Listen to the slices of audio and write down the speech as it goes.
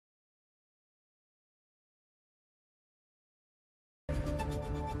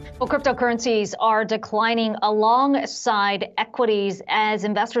Well, cryptocurrencies are declining alongside equities as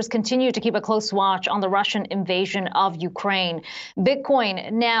investors continue to keep a close watch on the Russian invasion of Ukraine.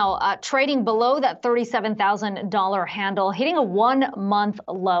 Bitcoin now trading below that $37,000 handle, hitting a one-month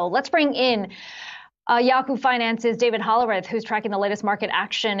low. Let's bring in Yahoo Finance's David Hollerith, who's tracking the latest market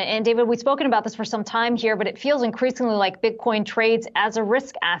action. And David, we've spoken about this for some time here, but it feels increasingly like Bitcoin trades as a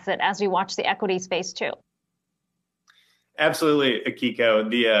risk asset as we watch the equity space too. Absolutely, Akiko.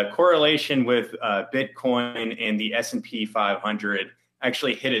 The correlation with Bitcoin and the S&P 500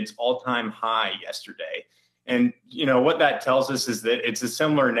 actually hit its all-time high yesterday. And what that tells us is that it's a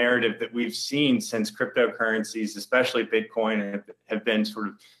similar narrative that we've seen since cryptocurrencies, especially Bitcoin, have been sort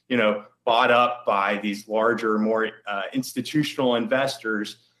of bought up by these larger, more institutional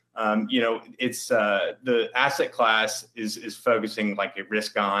investors. It's the asset class is focusing like a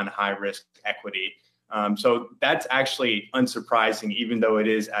risk-on, high-risk equity. So that's actually unsurprising, even though it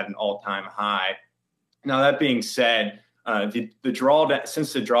is at an all-time high. Now, that being said, the drawdown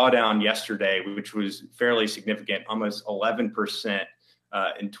since the drawdown yesterday, which was fairly significant, almost 11%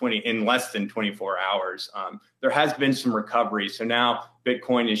 in less than 24 hours, there has been some recovery. So now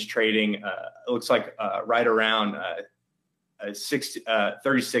Bitcoin is trading, it looks like right around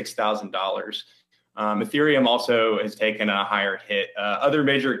 $36,000. Ethereum also has taken a higher hit. Other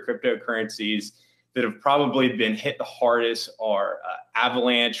major cryptocurrencies that have probably been hit the hardest are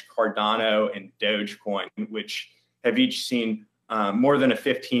Avalanche, Cardano, and Dogecoin, which have each seen more than a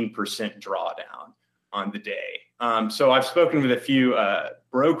 15% drawdown on the day. So I've spoken with a few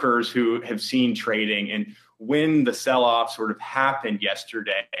brokers who have seen trading, and when the sell-off sort of happened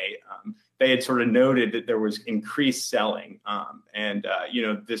yesterday, they had sort of noted that there was increased selling,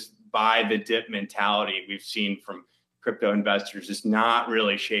 this buy the dip mentality we've seen from crypto investors is not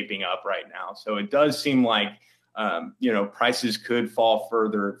really shaping up right now. So it does seem like, prices could fall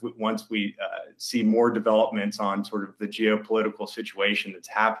further once we see more developments on sort of the geopolitical situation that's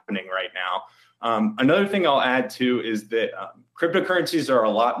happening right now. Another thing I'll add too is that cryptocurrencies are a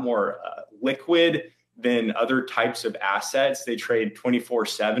lot more liquid than other types of assets. They trade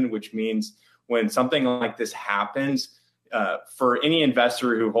 24/7, which means when something like this happens, for any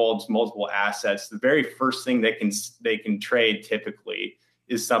investor who holds multiple assets, the very first thing they can trade typically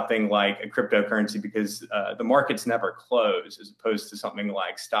is something like a cryptocurrency, because the markets never close as opposed to something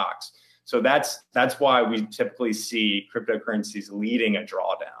like stocks. So that's why we typically see cryptocurrencies leading a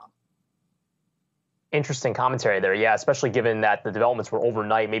drawdown. Interesting commentary there. Yeah, especially given that the developments were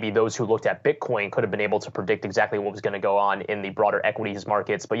overnight. Maybe those who looked at Bitcoin could have been able to predict exactly what was going to go on in the broader equities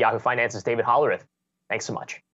markets. But Yahoo Finance's David Hollerith, thanks so much.